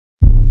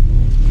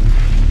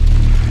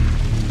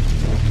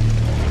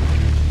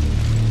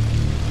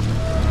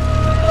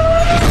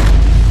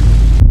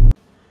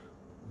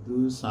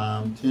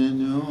Something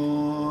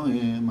new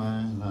in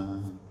my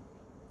life.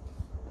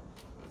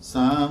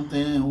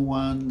 Something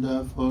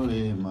wonderful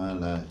in my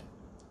life.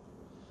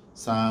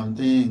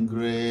 Something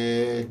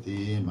great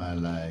in my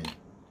life.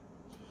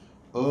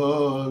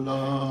 Oh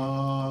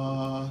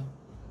Lord,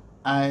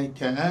 I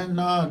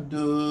cannot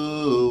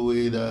do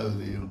without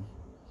you.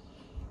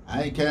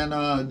 I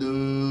cannot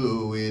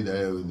do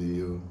without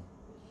you.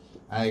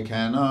 I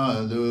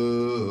cannot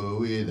do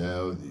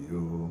without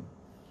you.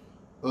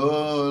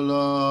 Oh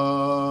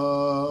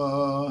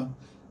Lord,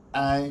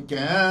 I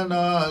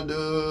cannot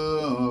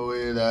do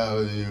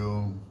without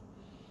you.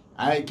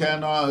 I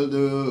cannot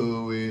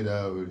do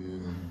without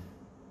you.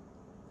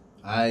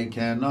 I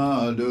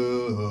cannot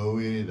do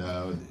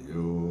without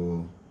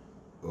you.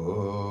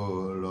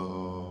 Oh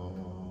Lord.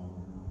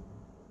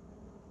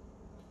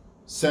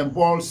 St.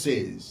 Paul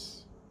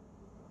says,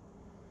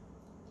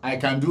 I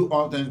can do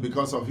all things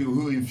because of you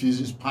who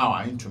infuses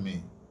power into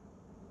me.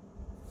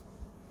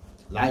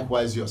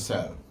 Likewise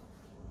yourself.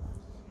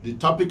 The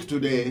topic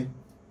today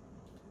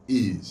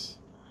is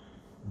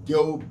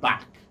go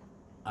back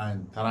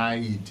and try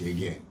it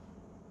again.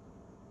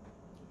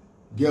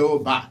 Go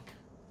back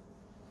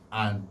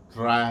and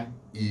try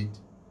it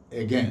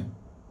again.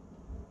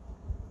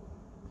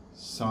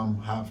 Some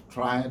have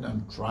tried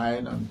and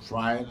tried and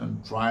tried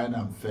and tried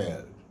and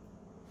failed.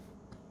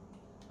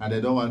 And they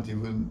don't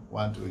even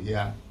want to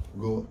hear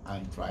go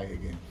and try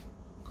again,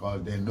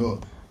 because they know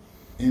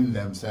in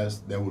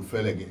themselves they will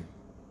fail again.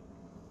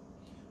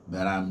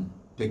 But I'm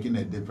taking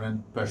a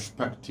different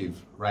perspective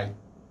right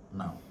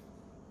now.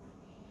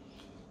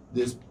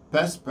 This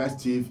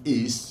perspective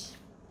is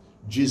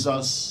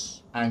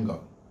Jesus'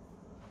 angle.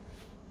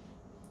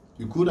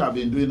 You could have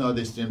been doing all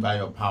this thing by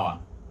your power,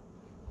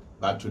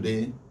 but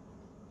today,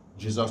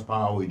 Jesus'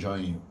 power will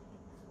join you.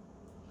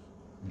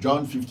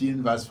 John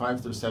 15, verse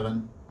 5 to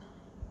 7.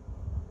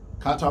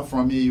 Cut off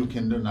from me, you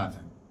can do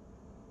nothing.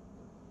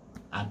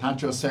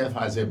 Attach yourself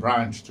as a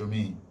branch to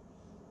me,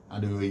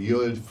 and you will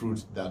yield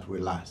fruit that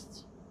will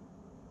last.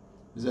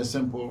 It's a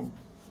simple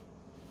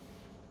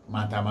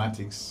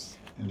mathematics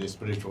in the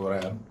spiritual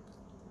realm.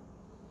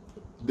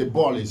 The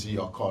ball is in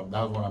your court.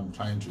 That's what I'm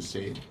trying to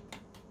say.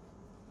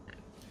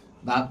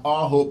 That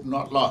all hope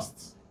not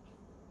lost.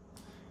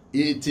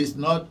 It is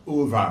not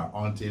over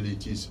until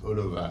it is all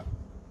over.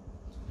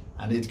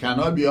 And it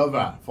cannot be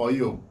over for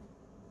you.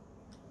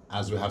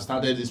 As we have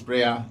started this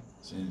prayer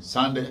since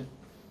Sunday,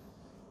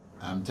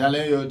 I'm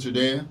telling you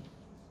today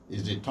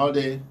is the third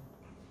day.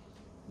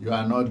 You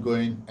are not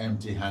going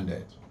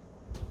empty-handed.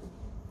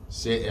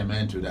 Say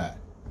amen to that.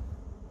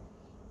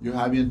 You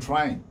have been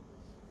trying,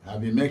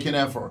 have been making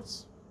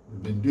efforts.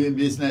 You've been doing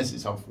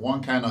businesses of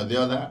one kind or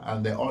the other,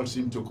 and they all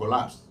seem to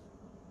collapse,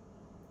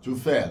 to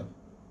fail.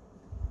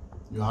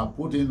 You have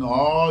put in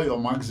all your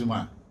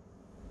maxima,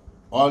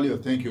 all you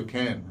think you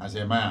can as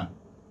a man.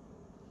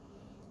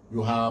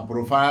 You have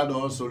provided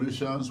all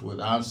solutions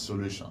without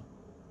solution.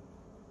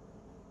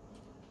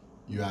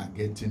 You are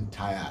getting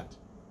tired.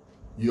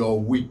 You are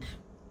weak.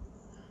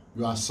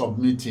 You are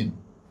submitting.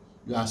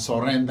 You are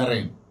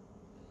surrendering.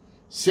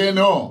 Say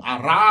no.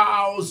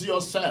 Arouse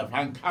yourself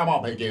and come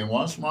up again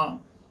once more.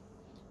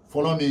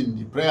 Follow me in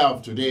the prayer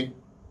of today.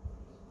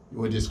 You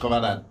will discover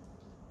that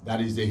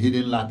that is the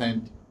hidden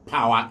latent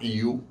power in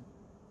you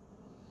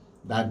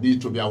that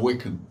needs to be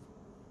awakened.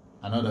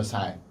 Another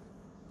side.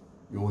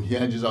 You will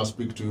hear Jesus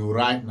speak to you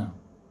right now.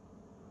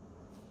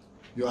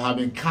 You have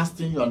been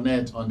casting your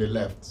net on the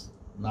left.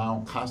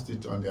 Now cast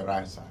it on the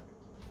right side.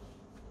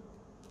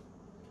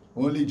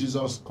 Only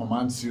Jesus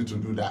commands you to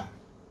do that.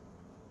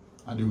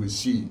 And you will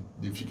see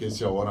the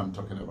efficacy of what I'm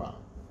talking about.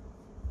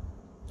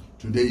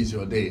 Today is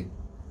your day.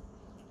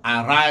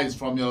 Arise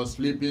from your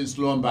sleeping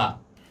slumber.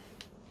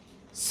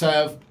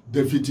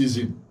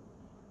 Self-defeatism.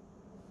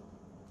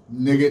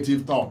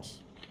 Negative thoughts.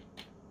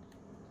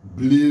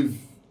 Believe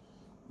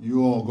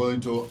you are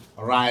going to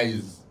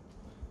rise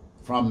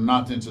from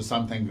nothing to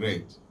something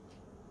great.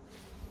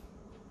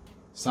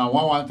 Psalm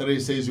 113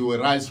 says you will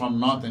rise from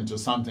nothing to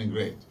something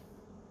great.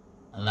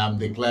 And I'm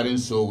declaring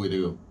so with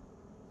you.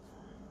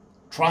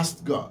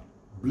 Trust God.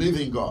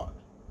 Believe in God.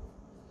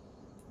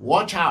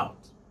 Watch out.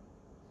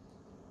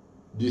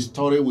 The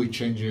story will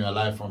change in your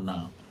life from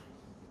now.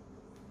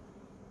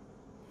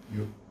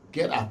 You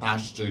get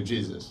attached to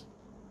Jesus.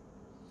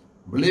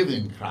 Believe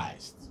in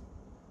Christ.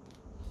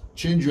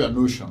 Change your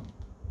notion.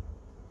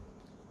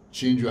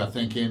 Change your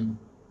thinking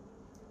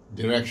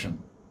direction.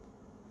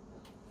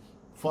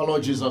 Follow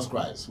Jesus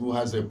Christ, who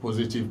has a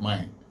positive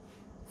mind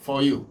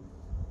for you.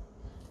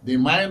 The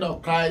mind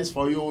of Christ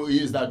for you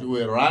is that you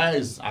will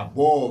rise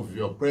above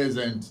your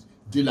present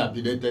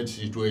dilapidated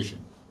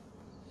situation.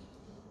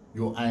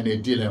 You are in a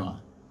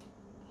dilemma.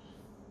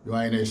 You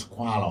are in a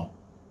squalor.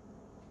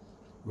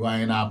 You are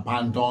in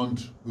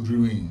abandoned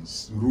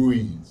ruins.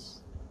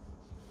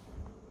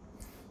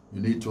 You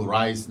need to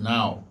rise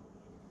now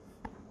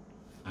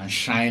and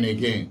shine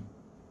again.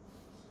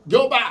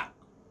 Go back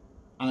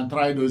and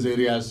try those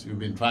areas you've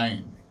been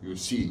trying. You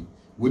see,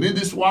 within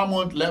this 1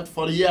 month left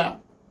for the year,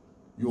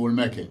 you will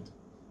make it.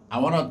 I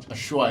want to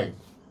assure you,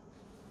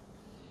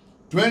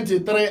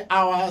 23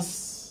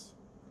 hours,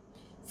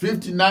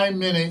 59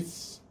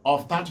 minutes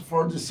of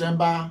 31st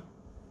December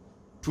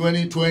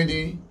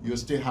 2020, you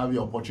still have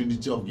the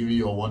opportunity of giving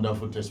your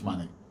wonderful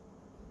testimony.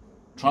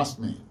 Trust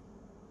me.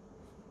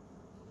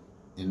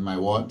 In my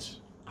words,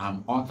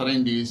 I'm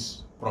authoring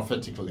this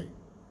prophetically.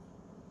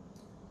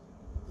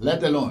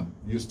 Let alone,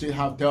 you still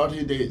have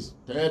 30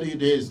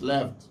 days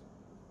left.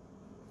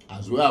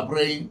 As we are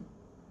praying,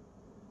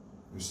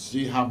 you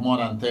still have more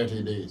than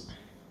 30 days.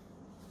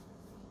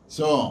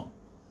 So,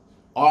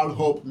 all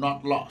hope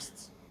not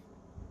lost.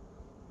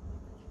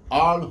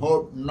 All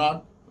hope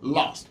not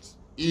lost.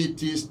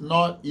 It is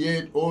not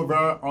yet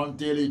over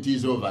until it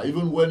is over.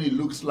 Even when it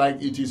looks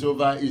like it is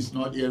over, it's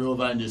not yet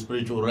over in the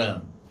spiritual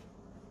realm.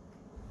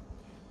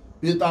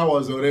 Peter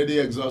was already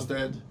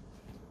exhausted,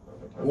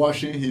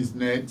 washing his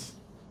net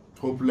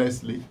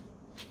hopelessly,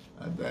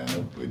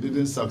 and we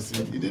didn't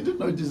succeed. He didn't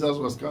know Jesus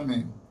was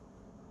coming.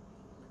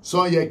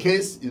 So in your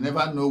case, you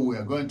never know we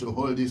are going to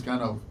hold this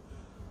kind of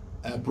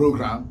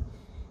program,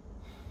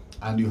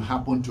 and you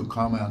happen to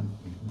come on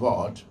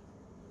board.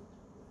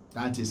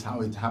 That is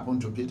how it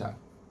happened to Peter.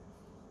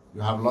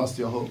 You have lost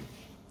your hope.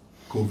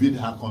 COVID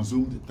has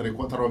consumed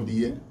 3/4 of the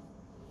year.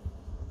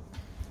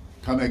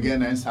 Come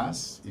again and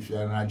SARS if you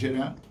are in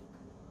Nigeria.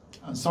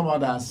 And some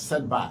other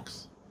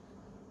setbacks.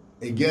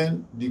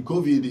 Again, the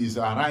COVID is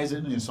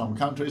arising in some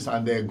countries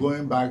and they're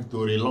going back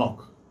to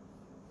relock.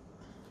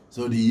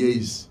 So the year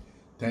is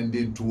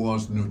tending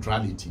towards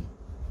neutrality.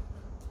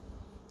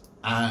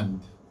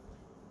 And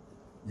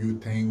you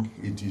think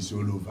it is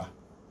all over.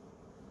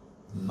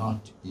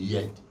 Not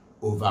yet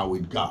over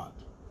with God.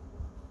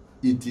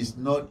 It is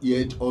not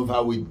yet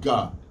over with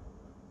God.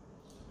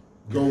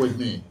 Go with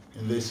me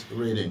in this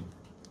reading.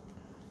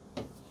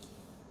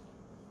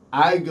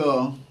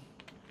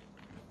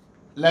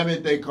 Let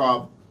me take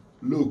up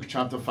Luke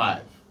chapter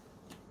 5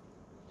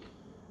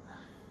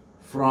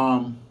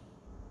 from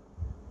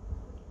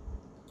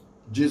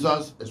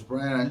Jesus'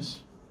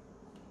 experience.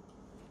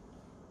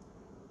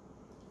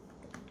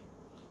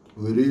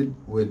 We read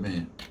with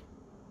me.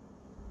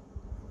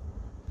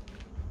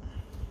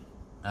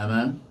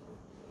 Amen.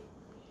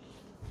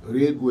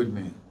 Read with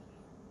me.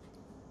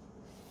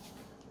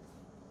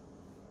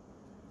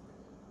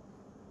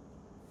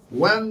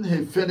 When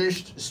he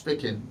finished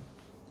speaking,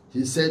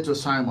 he said to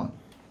Simon,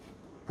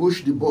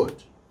 "Push the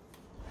boat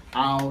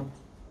out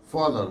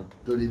further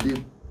to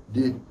the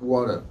deep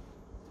water,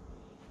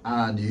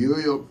 and you,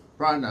 your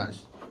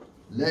partners,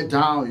 let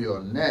down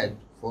your net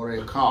for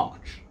a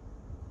catch."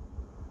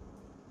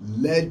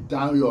 Let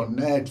down your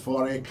net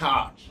for a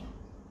catch.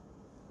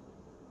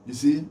 You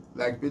see,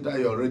 like Peter,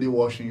 you're already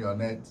washing your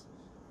net,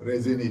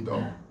 raising it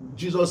up.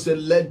 Jesus said,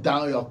 let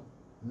down your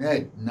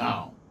net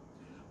now.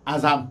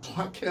 As I'm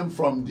talking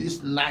from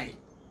this night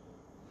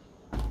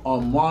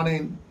or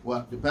morning,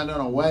 well, depending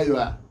on where you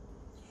are,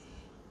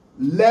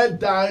 let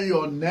down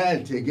your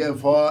net again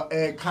for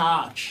a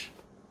catch.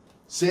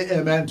 Say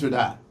amen to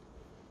that.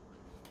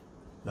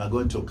 You are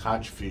going to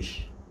catch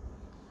fish.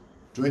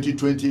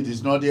 2020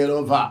 is not yet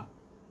over.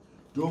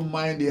 Don't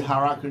mind the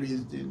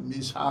hierarchies, the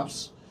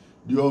mishaps,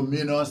 the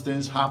ominous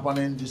things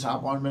happening,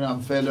 disappointment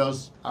and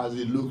failures as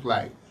it look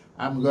like.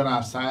 I'm going to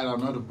assign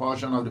another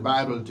portion of the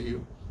Bible to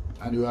you,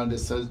 and you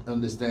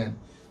understand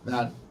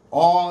that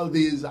all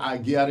these are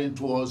gearing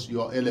towards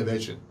your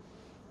elevation.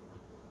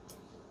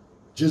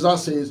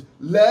 Jesus says,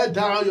 lay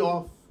down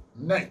your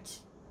net,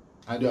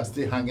 and you are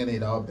still hanging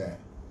it out there,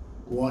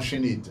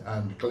 washing it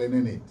and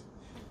cleaning it.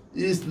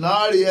 It's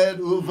not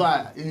yet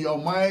over. In your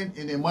mind,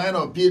 in the mind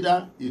of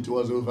Peter, it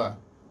was over.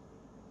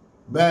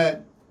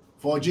 But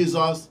for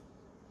Jesus,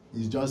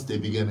 it's just the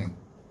beginning.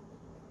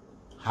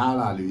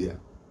 Hallelujah.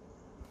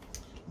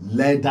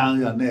 Lay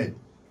down your net.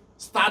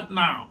 Start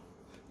now.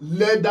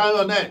 Lay down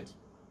your net.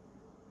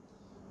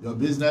 Your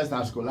business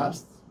has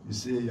collapsed. You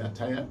say you're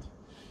tired.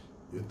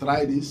 You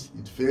try this,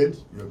 it failed.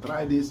 You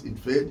try this, it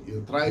failed.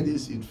 You try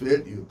this, it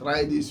failed. You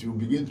try this, you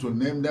begin to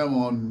name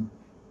them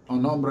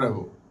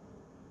unnomberable.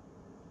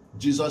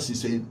 Jesus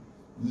is saying,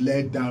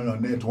 lay down your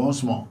net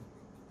once more.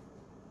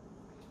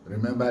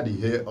 Remember the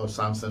hair of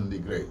Samson the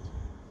Great.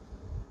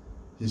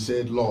 He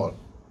said, Lord,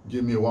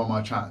 give me one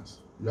more chance.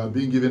 You are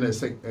being given a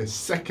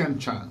second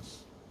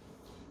chance.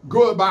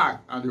 Go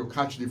back and you'll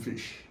catch the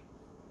fish.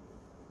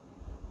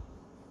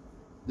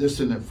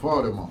 Listen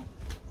furthermore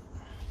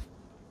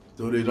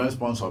to the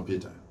response of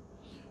Peter.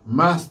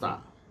 Master,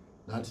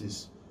 that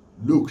is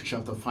Luke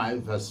chapter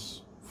 5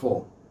 verse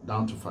 4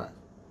 down to 5.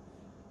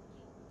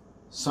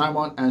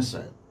 Simon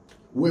answered,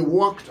 we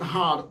worked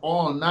hard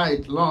all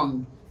night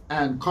long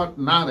and caught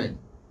nothing.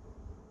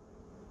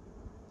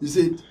 You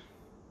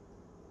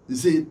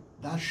see,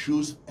 that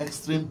shows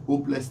extreme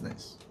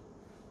hopelessness.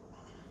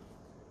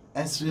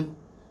 Extreme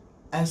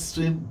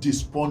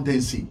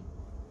despondency.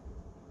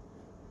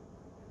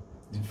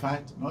 In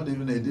fact, not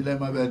even a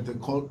dilemma, but the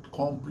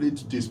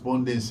complete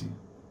despondency.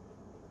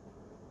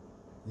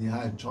 He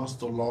had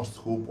just lost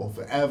hope of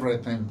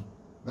everything,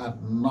 that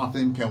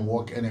nothing can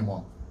work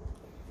anymore.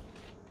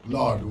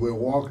 Lord, we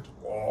worked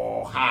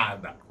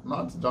hard,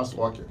 not just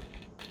working.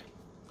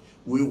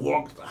 We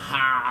worked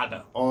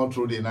hard all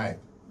through the night.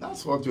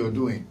 That's what you're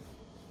doing.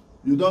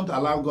 You don't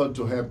allow God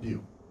to help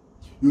you.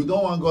 You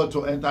don't want God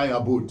to enter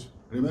your boat.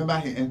 Remember,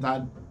 he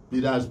entered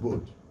Peter's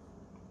boat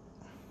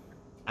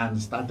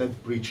and started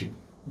preaching.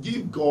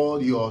 Give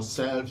God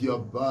yourself, your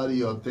body,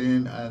 your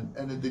thing, and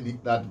anything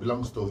that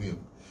belongs to him.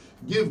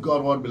 Give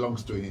God what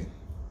belongs to him.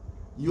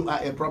 You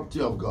are a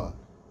property of God.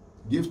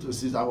 Give to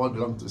Caesar what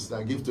belongs to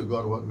Caesar. Give to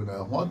God what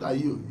belongs. What are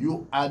you?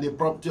 You are the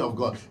property of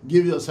God.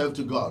 Give yourself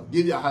to God.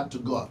 Give your heart to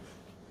God.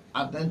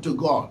 And then to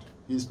God.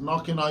 He's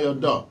knocking on your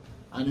door.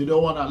 And you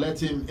don't want to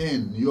let him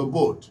in your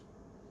boat.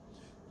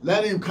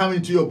 Let him come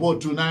into your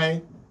boat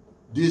tonight,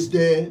 this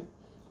day,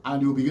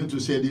 and you'll begin to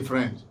see a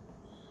difference.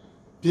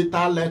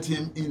 Peter let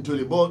him into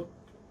the boat,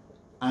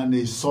 and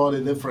he saw the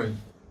difference.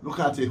 Look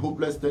at the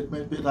hopeless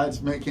statement Peter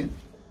is making.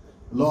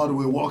 Lord,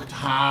 we worked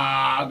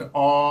hard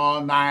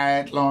all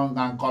night long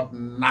and caught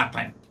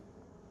nothing.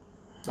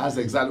 That's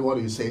exactly what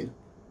he said.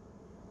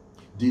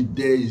 The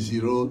day is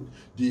zero,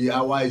 the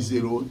hour is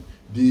zero,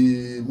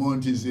 the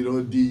month is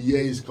zero, the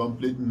year is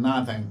complete,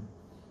 nothing.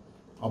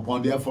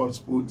 Upon their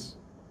first puts,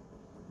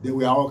 they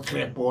were all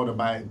crippled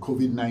by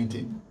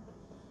COVID-19,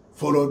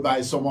 followed by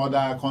some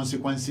other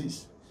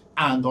consequences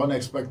and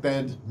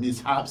unexpected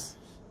mishaps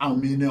and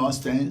many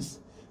things,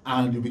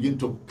 and you begin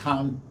to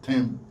count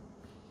them.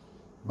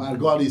 But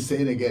God is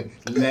saying again,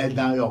 let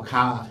down your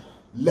car,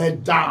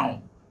 let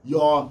down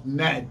your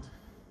net.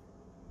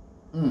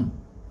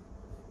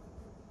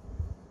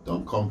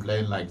 Don't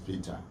complain like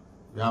Peter.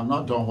 You have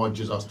not done what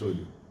Jesus told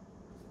you.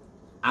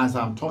 As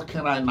I'm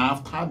talking right now,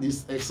 after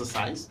this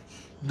exercise,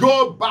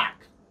 go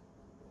back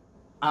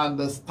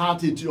and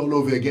start it all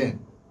over again.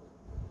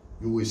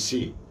 You will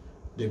see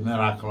the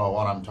miracle of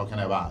what I'm talking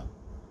about.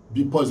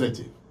 Be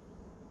positive.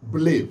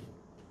 Believe.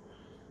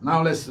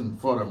 Now listen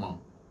for a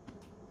moment.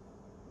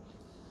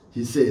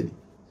 He said,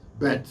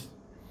 but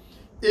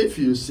if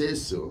you say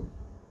so,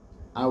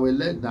 I will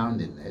let down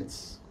the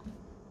nets.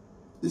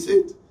 That's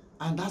it.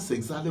 And that's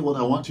exactly what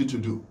I want you to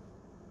do.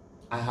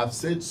 I have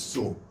said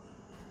so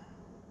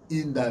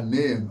in the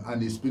name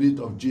and the Spirit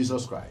of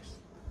Jesus Christ.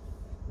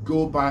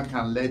 Go back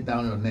and let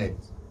down your net.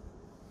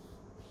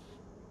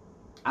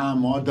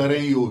 I'm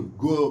ordering you,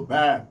 go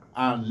back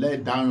and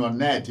let down your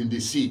net in the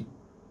sea.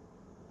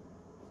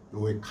 You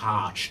will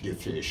catch the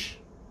fish.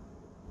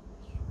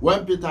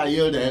 When Peter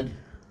yielded,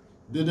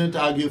 didn't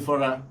argue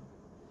further,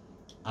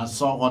 and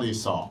saw what he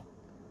saw.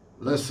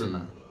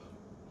 Listen,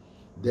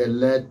 they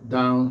let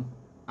down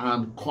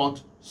and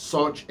caught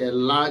such a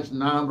large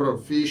number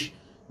of fish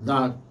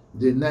that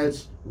the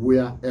nets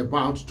were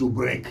about to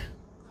break.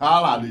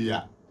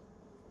 Hallelujah.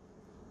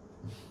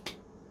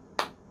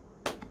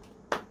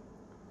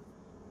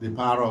 The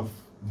power of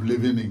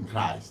believing in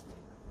Christ.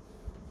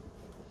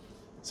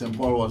 St.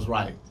 Paul was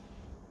right.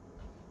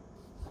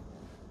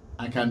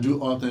 I can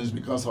do all things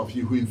because of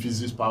you who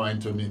infuses power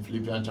into me.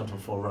 Philippians chapter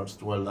 4, verse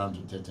 12 down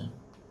to 13.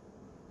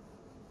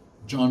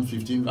 John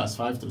 15, verse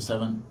 5 to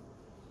 7.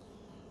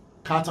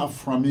 Cut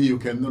off from me, you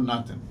can do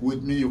nothing.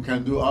 With me, you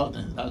can do all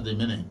things. That's the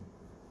meaning.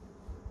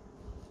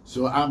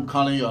 So I'm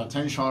calling your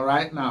attention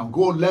right now.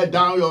 Go let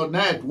down your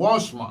net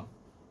once more.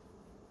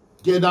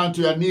 Get down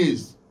to your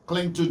knees.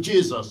 Cling to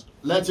Jesus.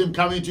 Let him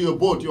come into your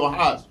boat, your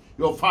house,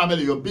 your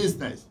family, your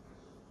business.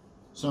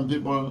 Some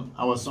people,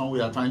 our son,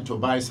 we are trying to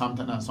buy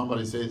something and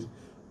somebody says,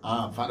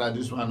 Father,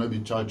 this one will be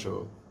church.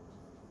 Oh.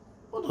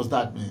 What does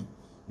that mean?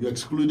 You're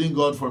excluding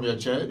God from your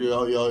church,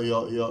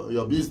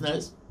 your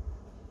business?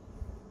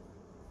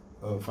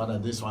 Oh, Father,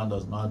 this one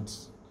does not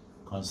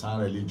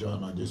concern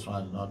religion, or this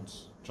one not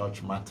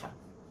church matter.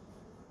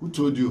 Who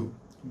told you?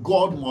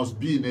 God must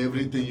be in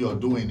everything you're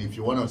doing if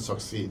you want to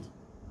succeed.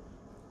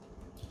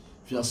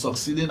 If you are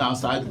succeeding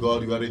outside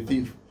God, you are a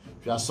thief.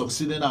 If you are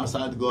succeeding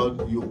outside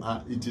God,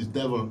 it is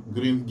devil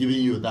giving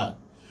you that.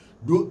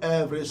 Do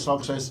every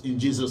success in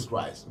Jesus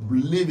Christ.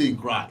 Believe in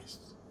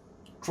Christ.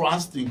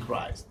 Trust in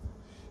Christ.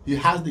 He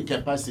has the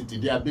capacity,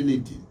 the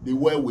ability, the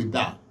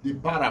wherewithal, the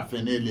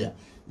paraphernalia.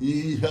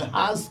 He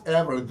has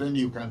everything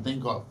you can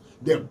think of.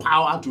 The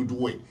power to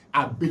do it.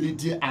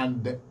 Ability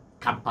and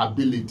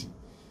capability.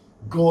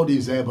 God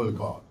is able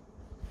God.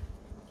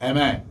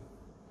 Amen.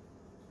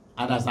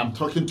 And as I'm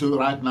talking to you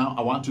right now,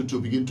 I want you to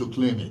begin to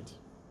claim it.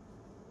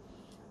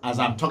 As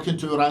I'm talking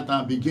to you right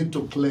now, begin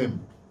to claim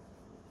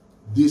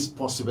this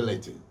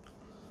possibility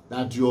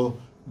that your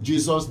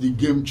Jesus, the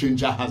game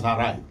changer, has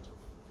arrived.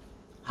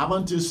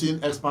 Haven't you seen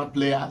expert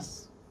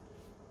players,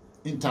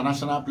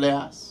 international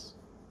players,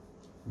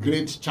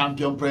 great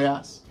champion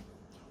players?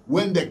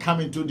 When they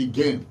come into the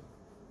game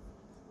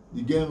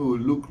will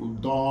look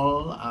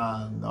dull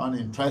and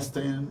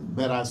uninteresting.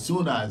 But as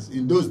soon as,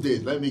 in those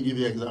days, let me give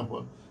you an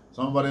example.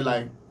 Somebody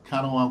like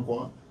Kano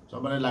Wankwo,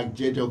 somebody like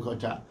J.J.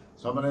 Okocha,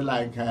 somebody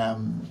like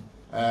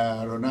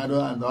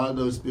Ronaldo and all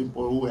those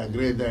people who were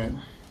great then,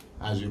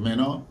 as you may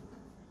know.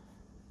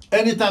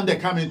 Anytime they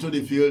come into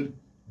the field,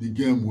 the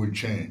game will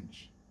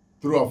change.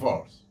 True or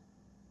false?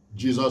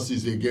 Jesus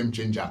is a game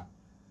changer.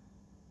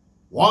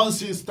 Once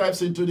he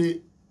steps into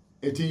the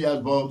 18 years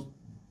box,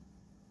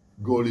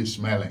 goal is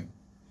smelling.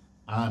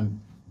 And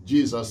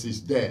Jesus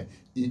is there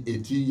in a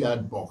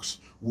 10-yard box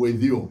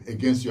with you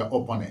against your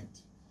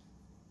opponent.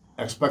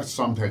 Expect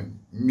something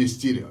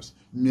mysterious,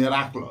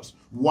 miraculous,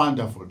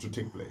 wonderful to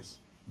take place.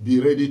 Be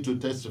ready to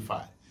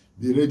testify.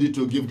 Be ready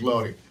to give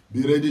glory.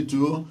 Be ready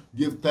to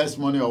give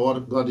testimony of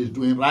what God is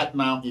doing right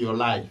now in your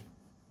life.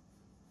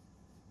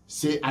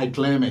 Say, I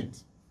claim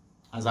it.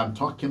 As I'm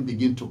talking,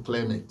 begin to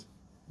claim it,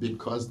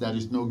 because there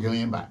is no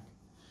going back.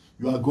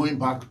 You are going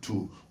back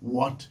to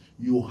what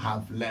you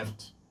have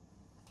left.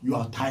 You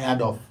are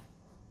tired of.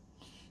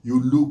 You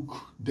look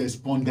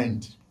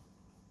despondent,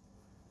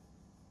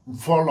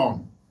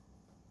 forlorn,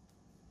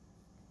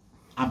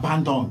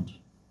 abandoned,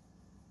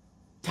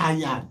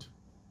 tired,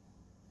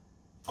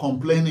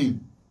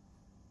 complaining,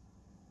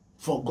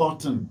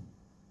 forgotten.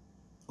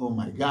 Oh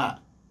my God.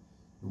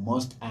 You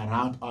must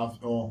arouse of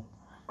your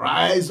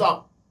rise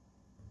up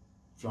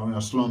from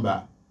your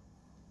slumber,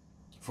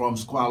 from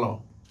squalor,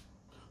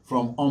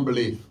 from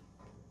unbelief,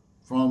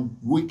 from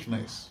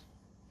weakness.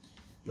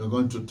 You're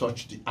going to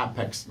touch the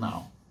apex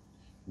now.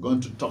 You're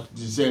going to touch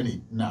the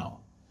zenith now.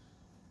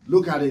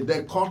 Look at it.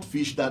 They caught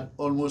fish that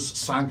almost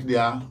sank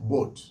their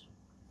boat.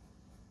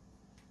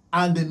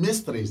 And the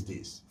mystery is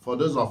this. For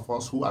those of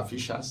us who are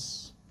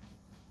fishers,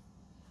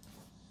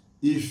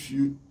 if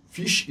you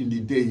fish in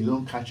the day, you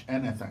don't catch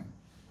anything.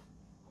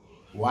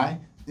 Why?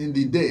 In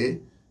the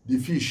day, the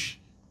fish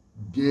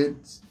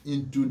gets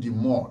into the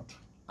mud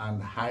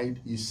and hide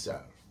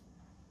itself,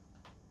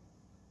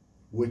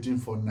 waiting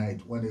for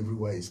night when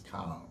everywhere is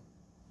calm.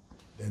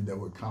 Then they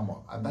will come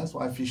up. And that's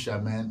why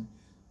fishermen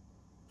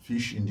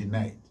fish in the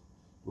night,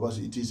 because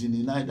it is in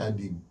the night that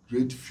the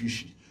great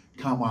fish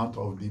come out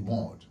of the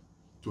mud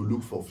to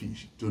look for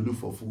fish, to look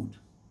for food.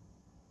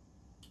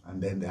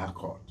 And then they are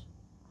caught.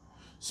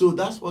 So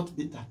that's what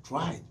Peter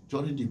tried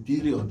during the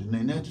period, the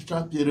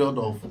natural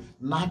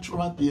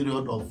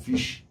period of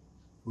fish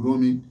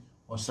roaming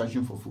or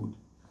searching for food.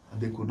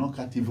 And they could not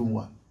catch even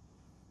one.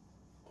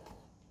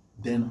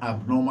 Then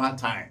abnormal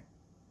time,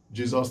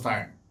 Jesus'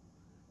 time,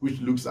 which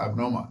looks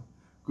abnormal,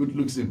 which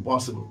looks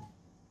impossible,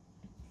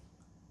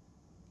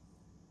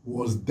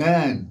 was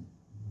then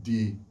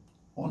the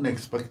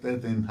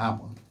unexpected thing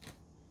happened.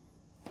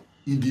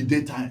 In the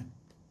daytime,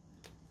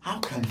 how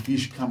can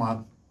fish come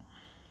out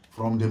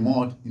from the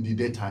mud in the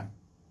daytime?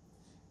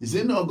 Is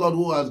it not God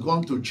who has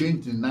gone to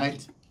change the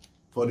night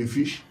for the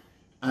fish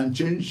and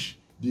change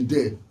the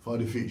day for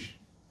the fish,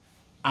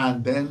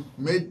 and then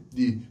made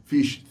the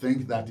fish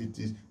think that it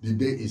is the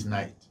day is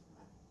night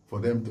for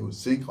them to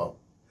sink up,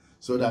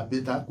 so that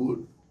Peter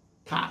could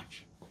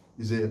catch?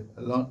 Is a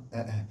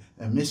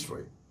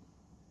mystery.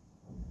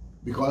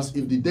 Because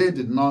if the day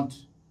did not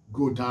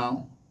go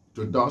down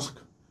to dusk,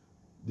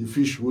 the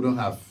fish wouldn't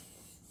have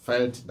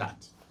felt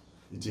that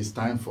it is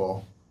time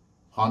for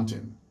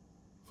hunting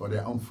for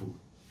their own food.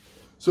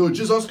 So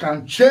Jesus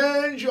can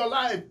change your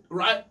life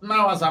right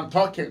now as I'm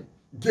talking.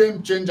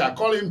 Game changer.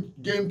 Call him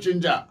game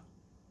changer.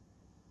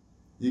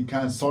 He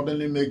can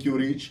suddenly make you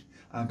rich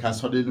and can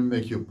suddenly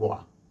make you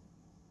poor.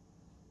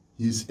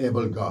 He's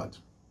able God.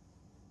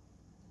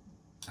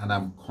 And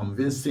I'm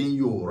convincing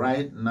you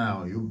right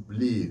now, you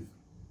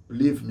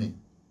believe me,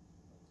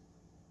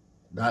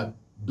 that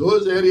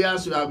those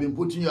areas you have been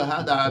putting your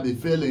hand that have been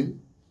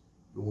failing,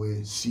 you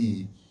will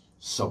see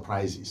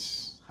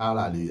surprises.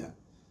 Hallelujah.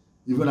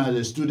 Even as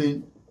a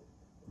student,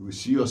 you will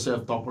see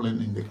yourself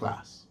toppling in the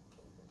class.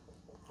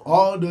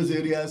 All those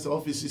areas,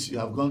 offices you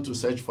have gone to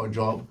search for a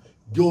job,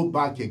 go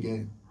back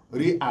again,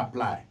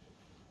 reapply.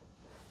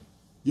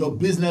 Your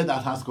business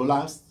that has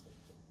collapsed,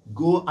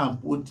 go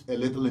and put a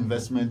little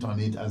investment on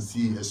it and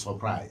see a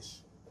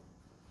surprise.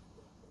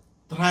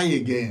 Try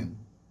again.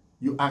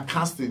 You are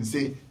casting,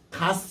 say,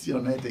 cast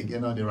your net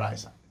again on the right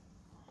side.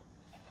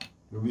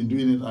 You've been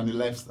doing it on the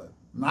left side.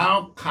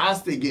 Now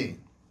cast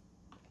again.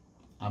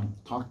 I'm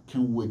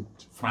talking with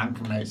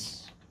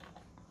frankness,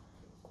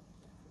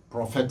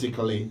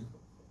 prophetically,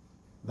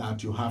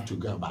 that you have to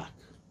go back.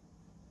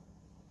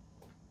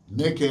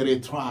 Make a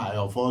retry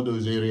of all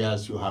those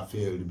areas you have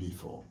failed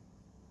before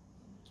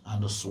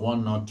and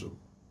sworn not to.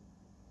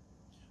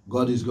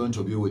 God is going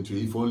to be with you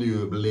if only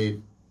you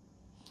believe,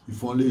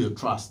 if only you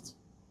trust.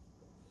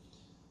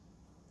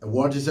 A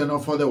word is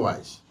enough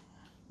otherwise.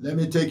 Let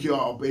me take you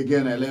up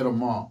again a little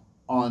more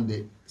on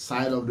the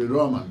side of the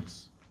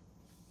Romans.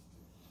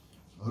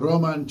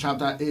 Romans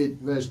chapter 8,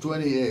 verse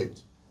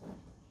 28.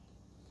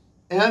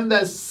 In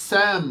the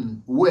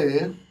same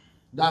way,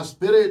 the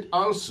Spirit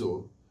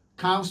also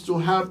comes to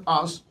help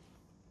us,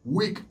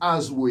 weak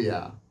as we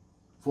are,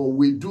 for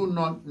we do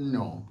not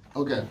know.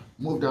 Okay,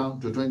 move down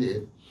to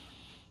 28.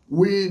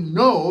 We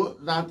know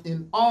that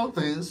in all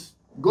things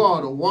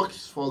God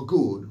works for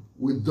good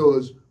with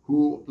those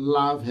who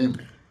love him,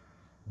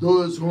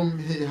 those whom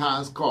he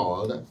has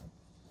called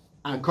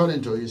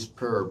according to his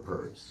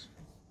purpose.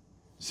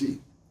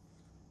 See,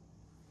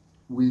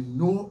 we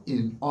know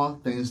in all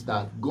things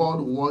that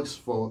God works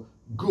for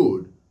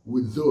good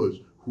with those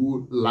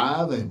who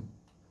love him.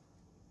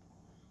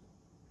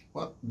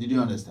 What did you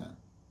understand?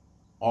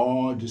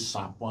 All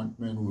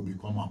disappointment will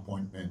become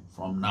appointment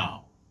from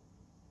now.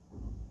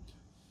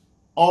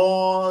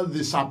 All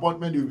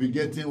disappointment you'll be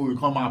getting will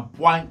become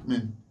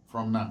appointment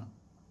from now.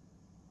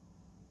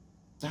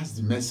 That's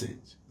the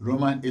message.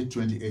 Romans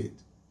 8:28.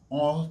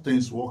 All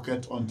things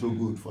worketh unto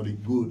good for the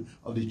good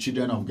of the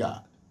children of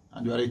God.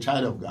 And you are a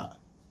child of God.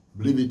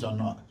 Believe it or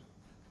not.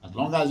 As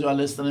long as you are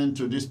listening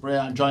to this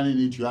prayer and joining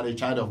it, you are a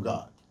child of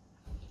God.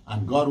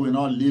 And God will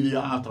not leave you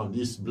out of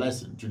this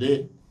blessing.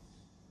 Today,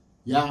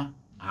 yeah,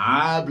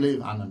 I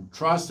believe and I'm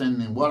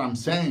trusting in what I'm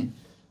saying,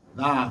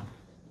 that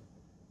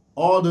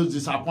all those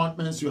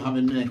disappointments you have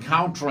been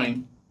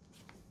encountering,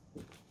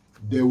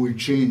 they will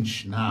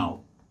change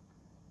now.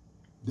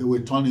 They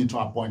will turn into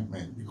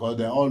appointment, because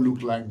they all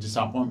look like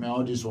disappointment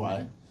all this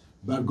while.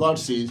 But God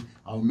says,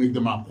 I will make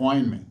them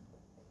appointment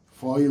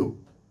for you.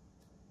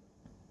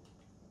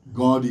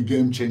 God, the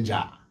game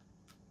changer.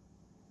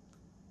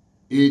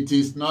 It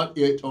is not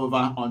yet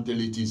over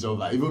until it is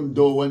over. Even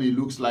though when it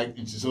looks like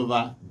it is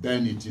over,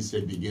 then it is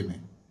a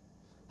beginning.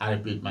 I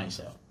repeat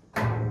myself.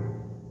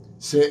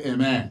 Say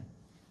amen.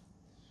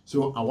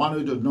 So I want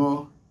you to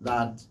know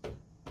that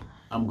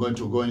I'm going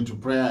to go into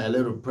prayer, a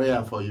little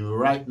prayer for you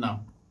right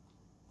now.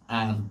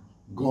 And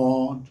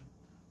God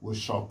will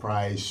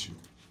surprise you.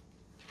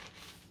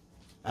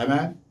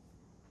 Amen?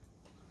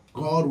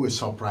 God will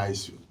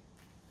surprise you.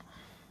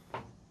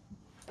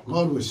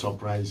 God will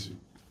surprise you.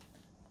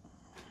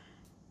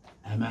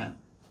 Amen.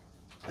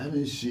 Let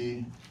me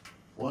see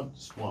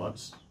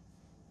what's.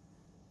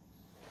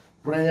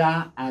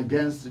 Prayer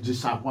against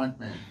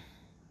disappointment,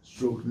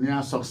 stroke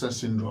near success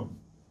syndrome.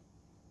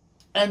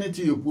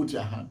 Anything you put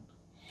your hand,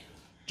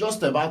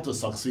 just about to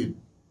succeed.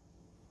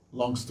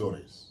 Long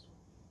stories.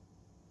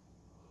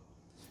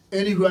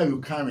 Anywhere you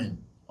come in,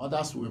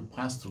 others will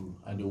pass through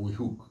and they will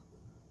hook.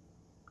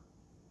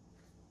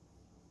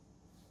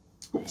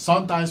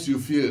 Sometimes you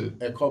feel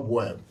a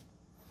cobweb.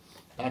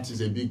 That is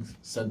a big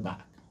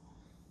setback.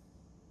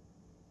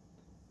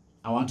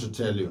 I want to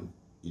tell you,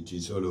 it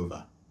is all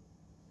over.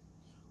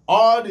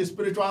 All the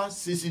spiritual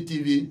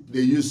CCTV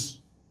they use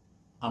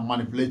and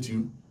manipulate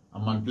you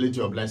and manipulate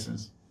your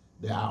blessings,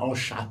 they are all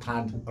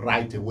shattered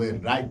right away,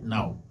 right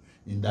now,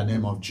 in the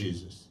name of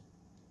Jesus.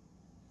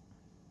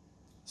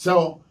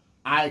 So,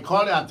 I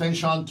call your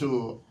attention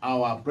to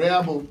our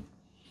prayer book,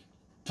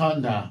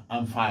 Thunder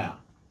and Fire,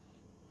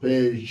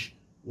 page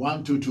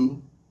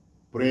 122,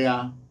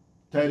 prayer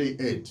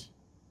 38.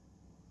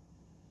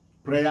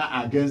 Prayer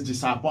against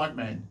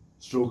disappointment,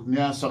 stroke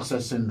near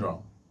success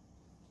syndrome.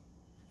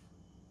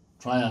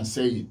 Try and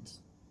say it.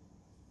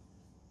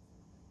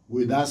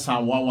 With that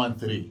Psalm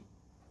 113.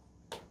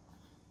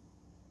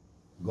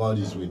 God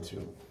is with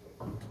you.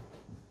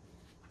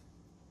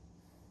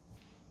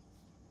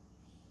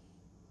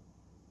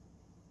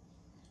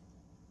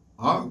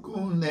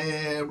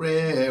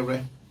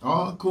 Okunerere,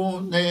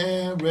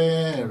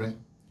 Okunerere,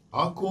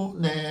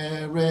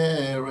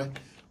 Okunerere,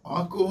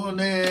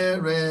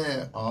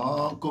 Okunerere,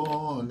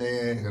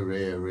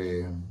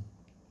 Okunerere.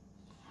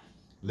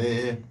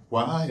 Le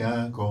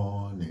kwaya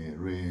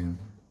konere.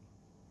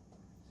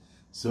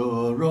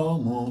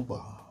 Soromo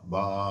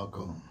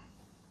babako.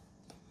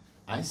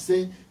 I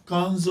say,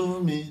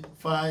 consuming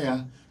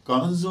fire,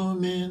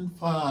 consuming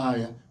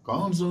fire,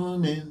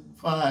 consuming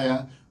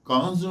fire,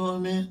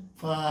 consuming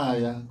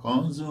fire,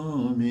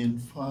 consuming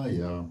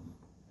fire.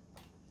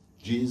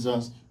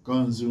 Jesus,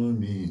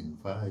 consuming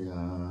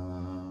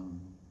fire.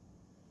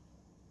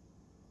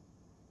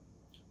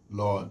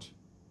 Lord,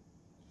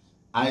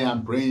 I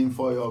am praying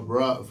for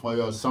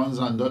your sons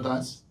and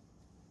daughters,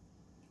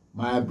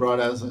 my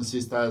brothers and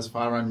sisters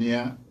far and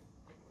near,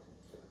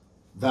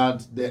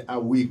 that they are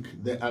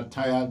weak, they are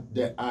tired,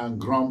 they are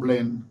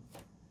grumbling,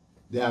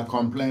 they are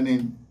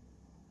complaining.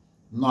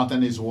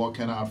 Nothing is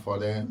working out for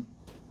them.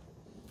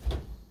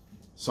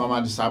 Some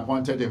are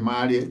disappointed in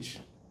marriage,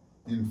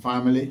 in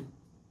family,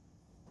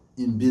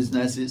 in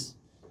businesses,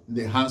 in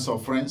the hands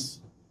of friends.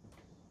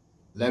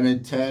 Let me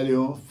tell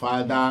you,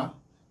 Father,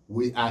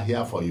 we are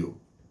here for you.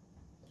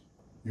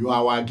 You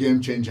are our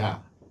game changer.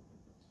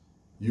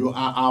 You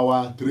are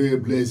our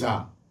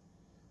trailblazer.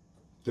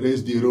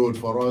 Trace the road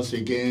for us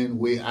again.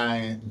 We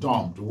are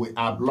dumped. We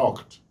are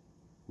blocked.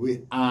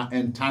 We are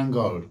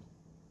entangled.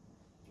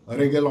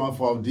 Wriggle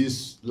off of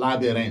this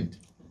labyrinth.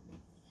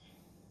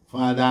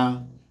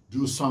 Father,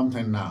 do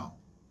something now.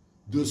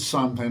 Do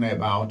something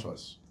about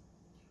us.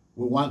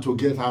 We want to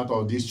get out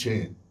of this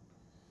chain.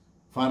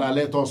 Father,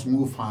 let us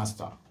move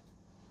faster.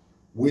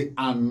 We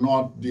are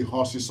not the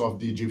horses of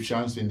the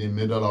Egyptians in the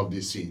middle of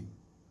the sea.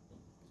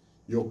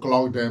 You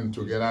clogged them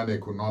together, they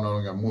could no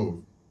longer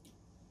move.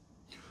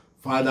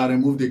 Father,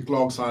 remove the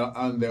clogs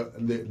and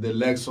the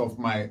legs of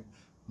my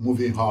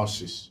moving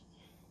horses.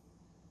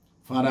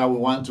 Father, we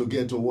want to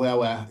get to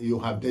where you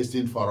have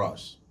destined for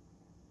us.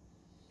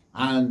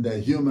 And the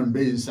human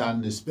beings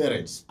and the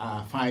spirits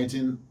are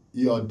fighting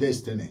your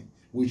destiny,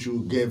 which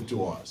you gave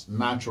to us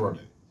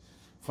naturally.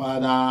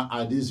 Father,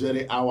 at this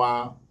very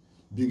hour,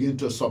 begin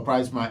to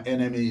surprise my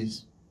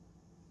enemies.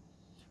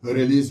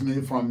 Release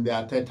me from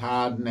their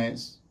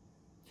tetardness.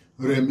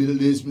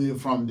 Release me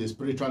from the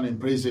spiritual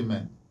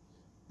imprisonment.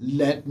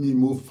 Let me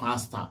move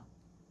faster.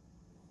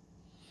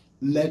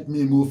 let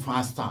me move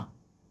faster.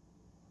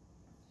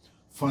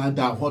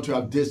 Father, what you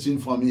have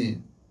destined for me,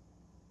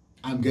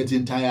 I'm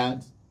getting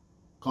tired.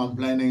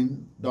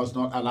 Complaining does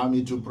not allow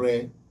me to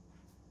pray.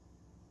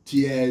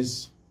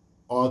 Tears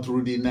all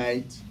through the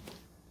night.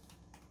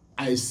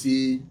 I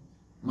see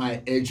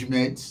my age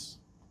mates,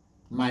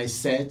 my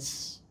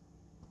sets,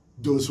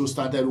 those who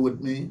started with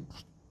me,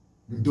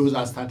 those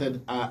that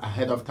started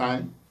ahead of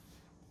time,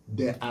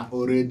 they are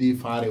already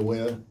far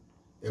away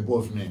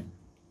above me.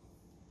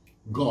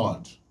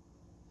 God,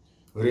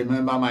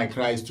 remember my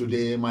cries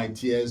today, my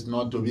tears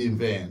not to be in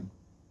vain.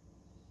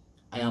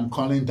 I am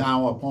calling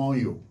down upon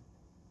you.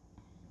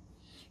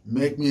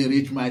 Make me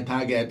reach my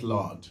target,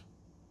 Lord.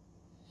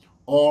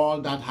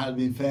 All that has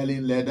been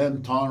failing, let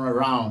them turn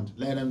around.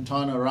 Let them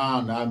turn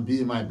around and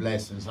be my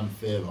blessings and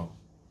favor.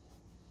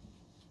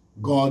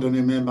 God,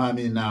 remember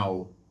me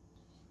now.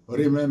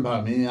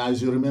 Remember me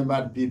as you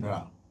remembered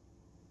people.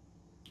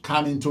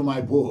 Come into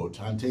my boat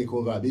and take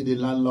over. Be the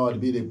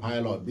landlord, be the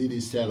pilot, be the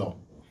sailor.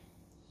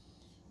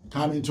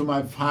 Come into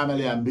my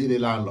family and be the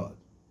landlord.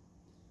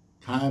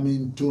 Come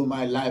into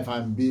my life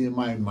and be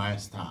my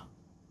master.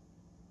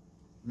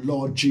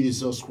 Lord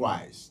Jesus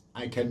Christ,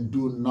 I can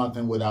do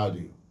nothing without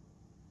you.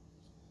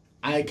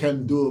 I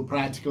can do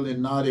practically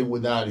nothing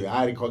without you.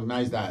 I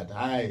recognize that.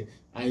 I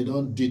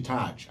don't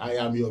detach. I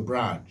am your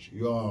branch,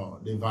 your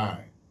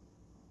divine.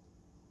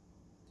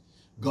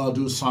 God,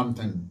 do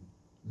something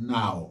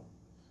now.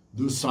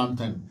 Do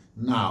something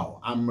now.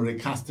 I'm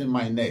recasting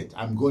my net.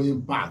 I'm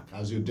going back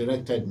as you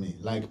directed me,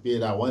 like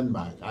Peter went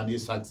back and he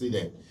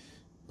succeeded.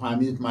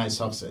 Permit my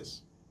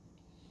success.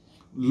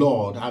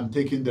 Lord, I'm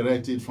taking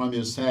directive from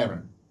your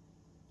servant.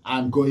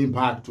 I'm going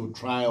back to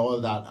try all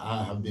that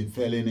I have been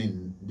failing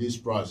in this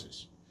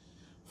process.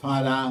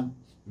 Father,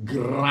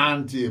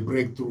 grant a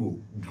breakthrough.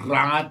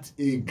 Grant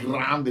a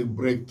grand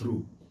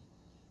breakthrough.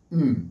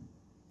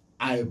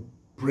 I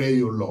pray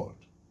you, Lord.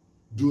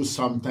 Do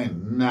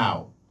something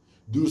now.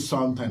 Do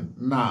something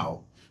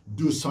now.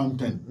 Do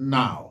something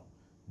now.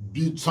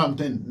 Do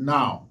something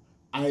now.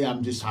 I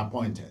am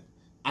disappointed.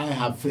 I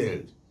have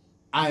failed.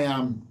 I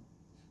am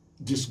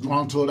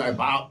disgruntled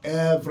about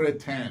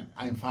everything.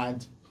 In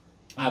fact,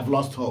 I've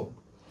lost hope.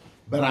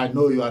 But I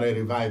know you are a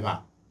reviver.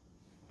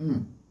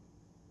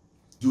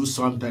 Do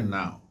something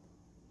now.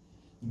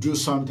 Do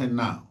something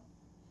now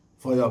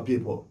for your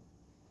people.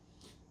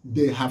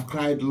 They have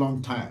cried a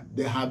long time.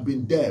 They have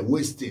been there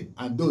wasting.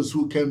 And those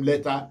who came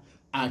later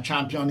are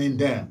championing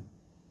them.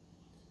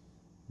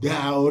 They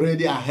are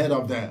already ahead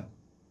of them.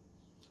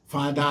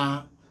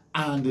 Father,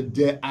 and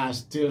they are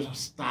still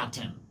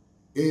starting.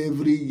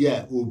 Every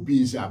year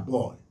Obi is a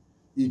boy.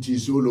 It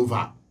is all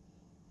over.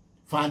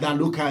 Father,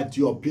 look at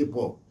your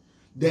people.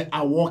 They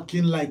are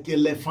walking like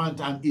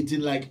elephant and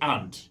eating like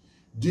ant.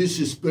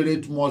 This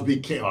spirit must be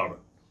killed.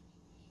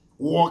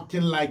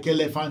 Walking like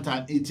elephant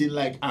and eating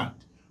like ant.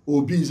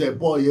 Obi is a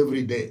boy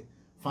every day.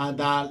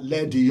 Father,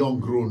 let the young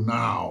grow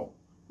now.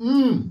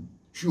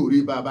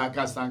 Shuri baba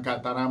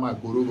kasanka tarama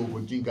kurubo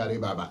kuchinkare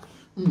baba.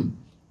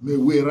 May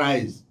we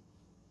rise.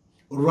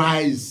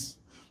 Rise.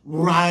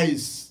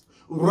 Rise.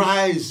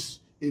 Rise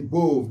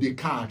above the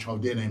catch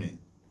of the enemy.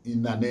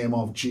 In the name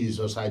of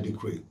Jesus, I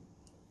decree.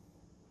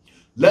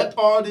 Let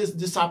all this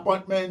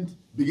disappointment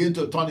begin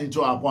to turn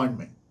into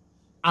appointment.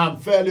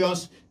 And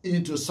failures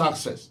into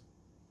success.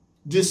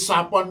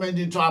 Disappointment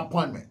into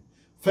appointment.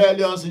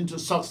 Failures into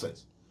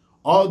success.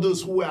 All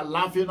those who are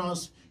laughing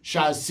us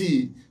shall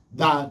see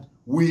that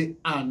we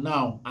are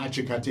now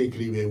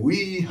Achikatekriwe.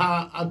 We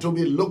are to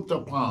be looked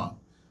upon.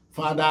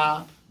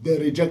 Father, the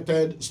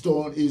rejected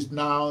stone is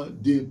now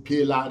the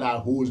pillar that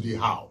holds the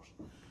house.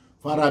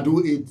 Father,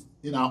 do it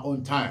in our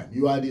own time.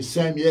 You are the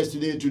same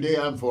yesterday, today,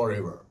 and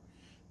forever.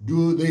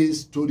 Do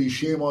this to the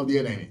shame of the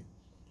enemy.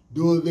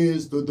 Do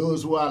this to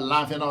those who are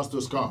laughing us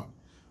to scorn.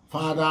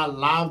 Father,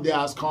 laugh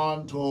their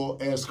scorn to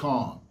a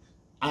scorn.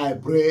 I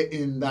pray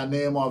in the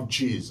name of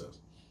Jesus.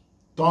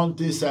 Turn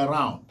this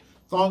around.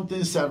 Turn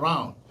this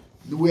around.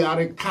 We are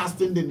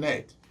recasting the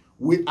net.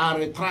 We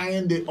are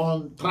trying the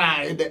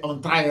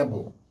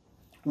untriable.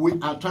 We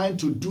are trying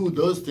to do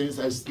those things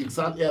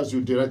exactly as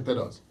you directed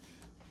us.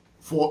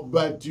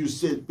 But you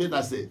said,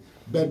 Peter said,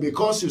 but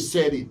because you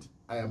said it,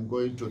 I am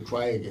going to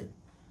try again.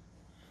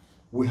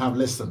 We have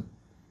listened.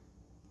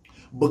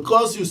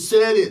 Because you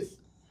said it,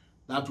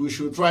 that we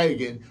should try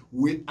again,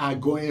 we are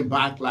going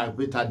back like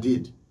Peter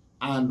did.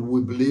 And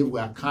we believe we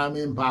are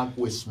coming back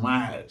with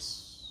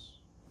smiles.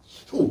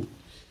 Oh.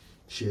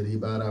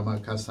 Sheribara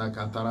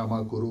kasaka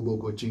tarama kurubo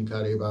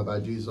kochinkare baba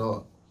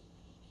Jesus.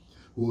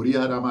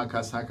 Uriara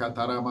makasaka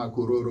tarama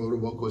kururu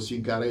rubo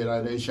kosinkare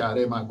rane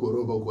share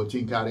makurubo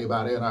kochinkare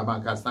barera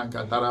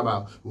makasanka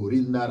taraba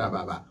urinda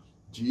rababa.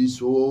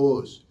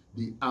 Jesus,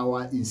 the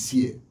hour is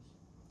here.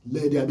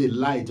 Let there be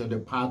light on the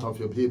path of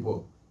your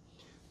people.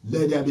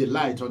 Let there be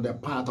light on the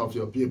path of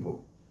your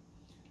people.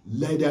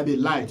 Let there be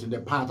light in the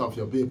path of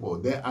your people.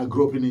 They are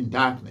groping in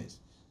darkness,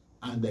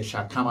 and they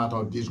shall come out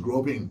of this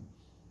groping.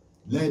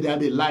 Let there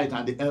be light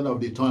at the end of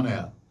the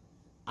tunnel.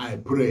 I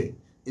pray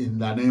in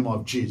the name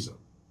of Jesus.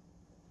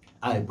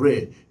 I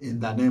pray in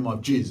the name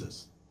of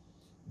Jesus.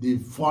 The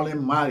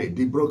fallen marriage,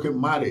 the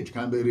broken marriage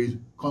can be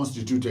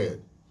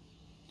reconstituted.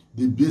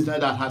 The business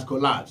that has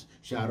collapsed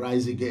shall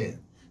rise again.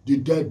 The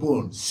dead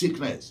bone,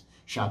 sickness,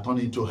 shall turn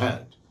into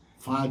health.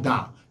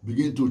 Father,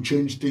 begin to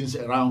change things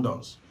around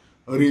us.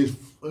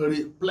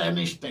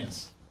 Replenish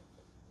things.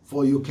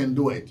 For you can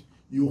do it.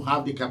 You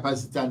have the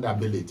capacity and the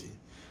ability.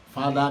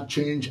 Father,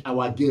 change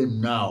our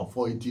game now,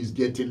 for it is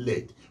getting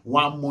late.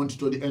 1 month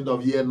to the end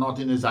of the year,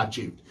 nothing is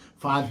achieved.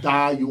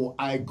 Father, you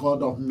are a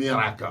God of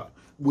miracle.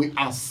 We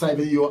are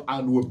serving you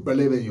and we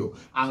believe in you.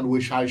 And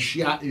we shall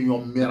share in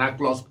your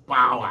miraculous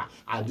power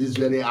at this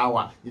very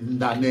hour in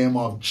the name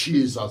of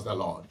Jesus the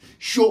Lord.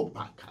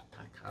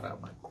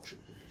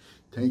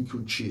 Thank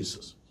you,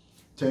 Jesus.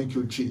 Thank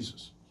you,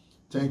 Jesus.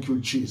 Thank you,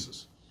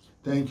 Jesus.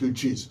 Thank you,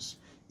 Jesus.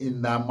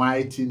 In the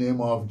mighty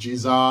name of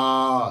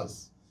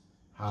Jesus.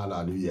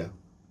 Hallelujah.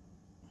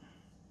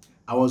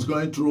 I was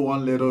going through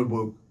one little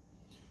book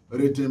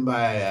written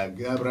by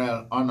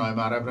Gabriel Ono,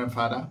 my Reverend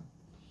Father.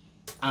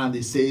 And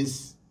it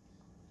says,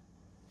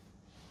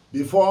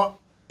 before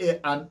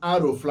an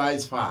arrow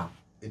flies far,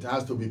 it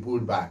has to be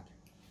pulled back.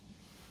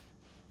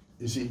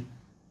 You see?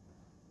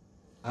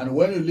 And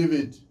when you leave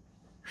it,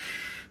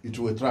 it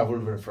will travel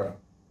very far.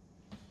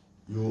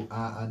 You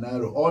are an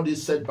arrow. All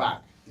this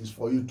setback is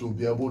for you to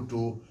be able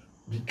to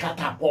be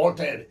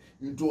catapulted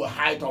into a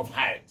height of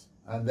height.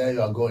 And there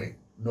you are going.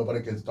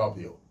 Nobody can stop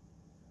you.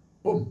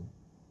 Boom.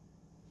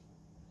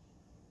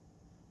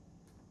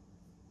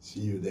 See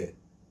you there.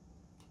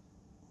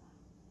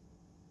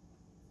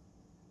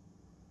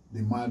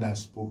 The man that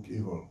spoke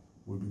evil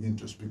will begin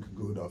to speak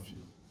good of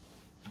you.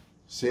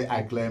 Say,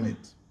 I claim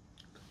it.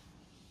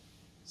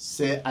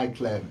 Say, I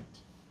claim it.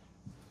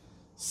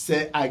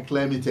 Say, I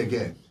claim it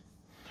again.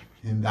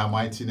 In the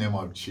mighty name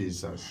of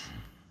Jesus.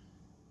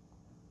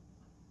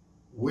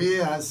 We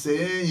are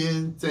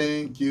saying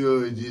thank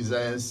you,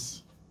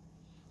 Jesus.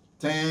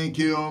 Thank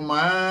you,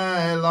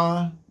 my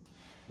Lord.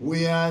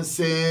 We are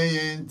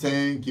saying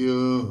thank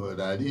you,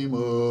 Daddy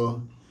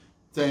Mo.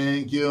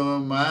 Thank you,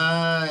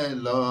 my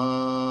Lord.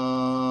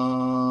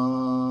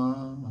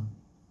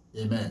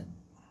 Amen.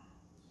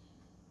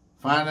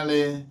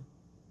 Finally,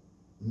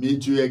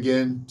 meet you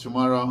again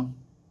tomorrow.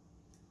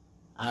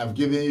 I've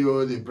given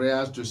you the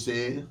prayers to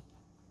say.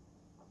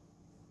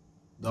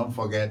 Don't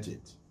forget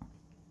it.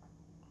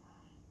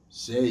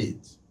 Say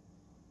it.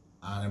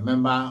 And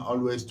remember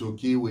always to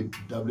key with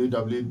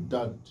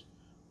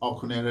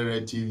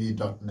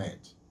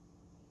www.okunereretv.net.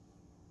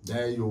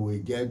 There you will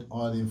get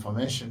all the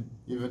information.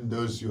 Even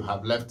those you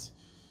have left,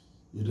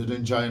 you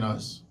didn't join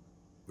us,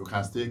 you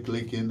can still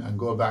click in and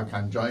go back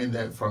and join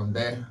them from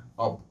there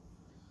up.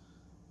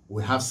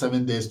 We have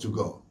 7 days to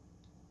go.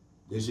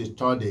 This is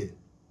 3rd day.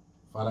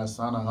 Father,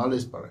 Son, and Holy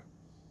Spirit.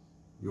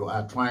 You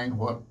are trying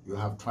what you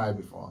have tried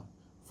before.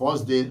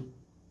 1st day,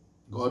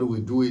 God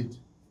will do it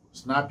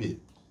snappily.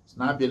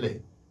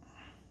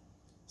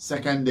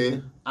 2nd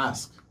day,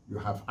 ask. You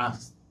have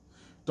asked.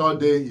 3rd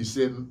day, you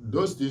say,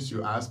 those things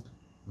you ask,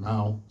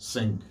 now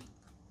sink.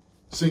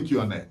 Sink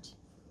your net.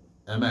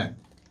 Amen.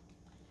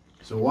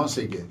 So once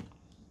again,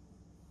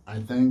 I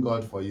thank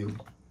God for you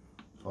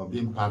for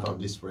being part of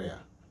this prayer.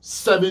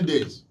 7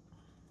 days.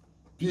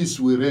 Peace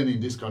will reign in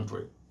this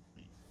country.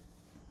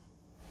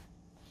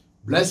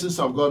 Blessings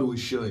of God will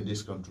show in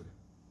this country.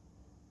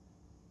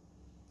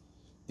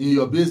 In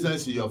your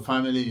business, in your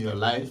family, in your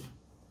life,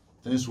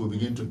 things will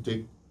begin to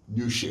take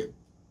new shape.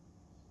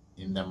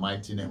 In the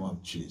mighty name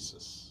of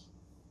Jesus.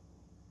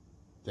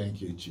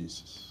 Thank you,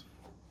 Jesus.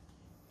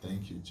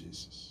 Thank you,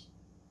 Jesus.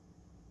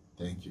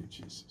 Thank you,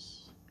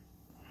 Jesus.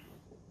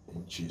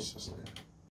 In Jesus' name.